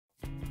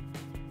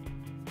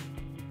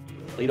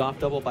Leadoff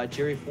double by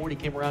Jerry Ford. He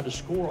came around to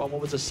score on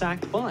what was a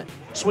sacked bunt.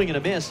 Swing and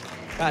a miss.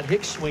 Got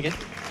Hicks swinging.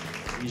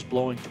 He's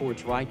blowing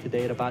towards right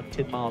today at about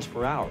 10 miles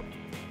per hour.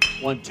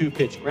 1-2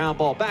 pitch, ground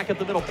ball, back up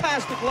the middle,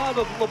 past the glove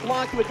of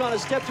LeBlanc, who had gone a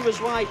step to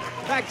his right,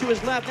 back to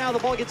his left. Now the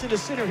ball gets into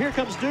center. Here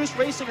comes Deuce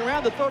racing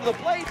around the throw to the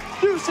plate.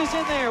 Deuce is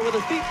in there with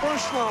a feet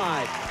first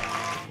slide.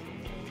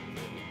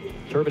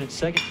 Turbin at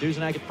second,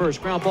 Duzenak at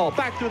first. Ground ball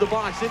back through the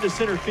box into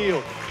center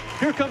field.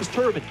 Here comes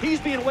Turbin.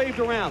 He's being waved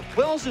around.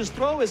 Wells'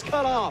 throw is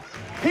cut off.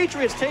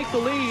 Patriots take the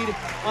lead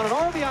on an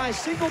RBI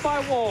single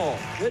by Wall.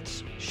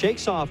 Fitz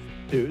shakes off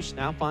Deuce,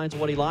 now finds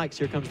what he likes.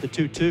 Here comes the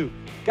 2-2.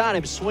 Got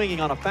him swinging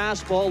on a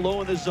fastball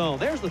low in the zone.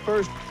 There's the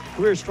first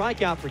career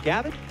strikeout for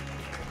Gavin.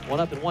 1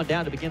 up and 1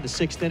 down to begin the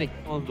 6th inning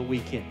on the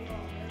weekend.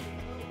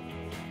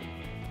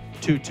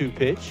 2-2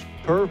 pitch.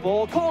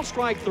 Curveball, called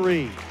strike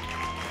 3.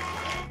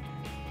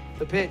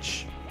 The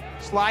pitch.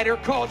 Slider,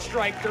 called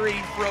strike 3.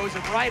 Throws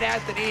it right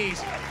at the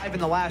knees. In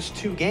the last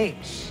 2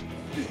 games.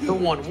 The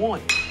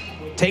 1-1.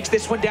 Takes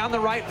this one down the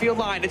right field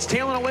line. It's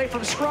tailing away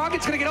from Scroggs.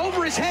 It's going to get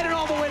over his head and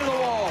all the way to the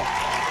wall.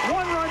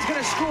 1 run's going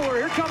to score.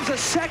 Here comes a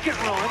 2nd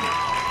run.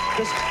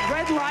 The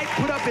red light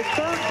put up at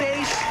 3rd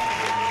base.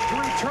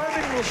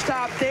 Turbin will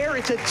stop there.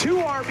 It's a 2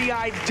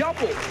 RBI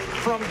double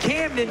from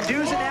Camden.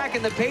 Duzenak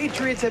and the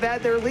Patriots have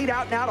had their lead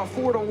out now to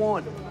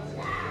 4-1.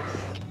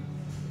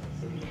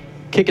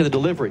 Kick in the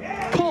delivery.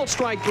 Called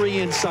strike 3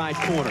 inside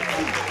corner.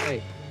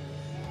 Hey.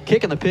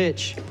 Kick in the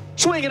pitch.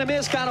 Swing and a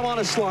miss. Got him on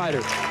a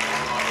slider.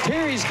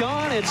 Terry's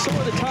gone, and so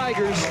are the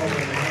Tigers.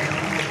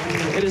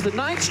 It is the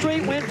 9th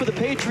straight win for the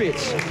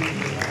Patriots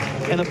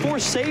and the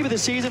 4th save of the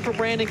season for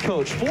Brandon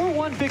Coach.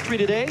 4-1 victory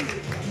today.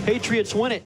 Patriots win it.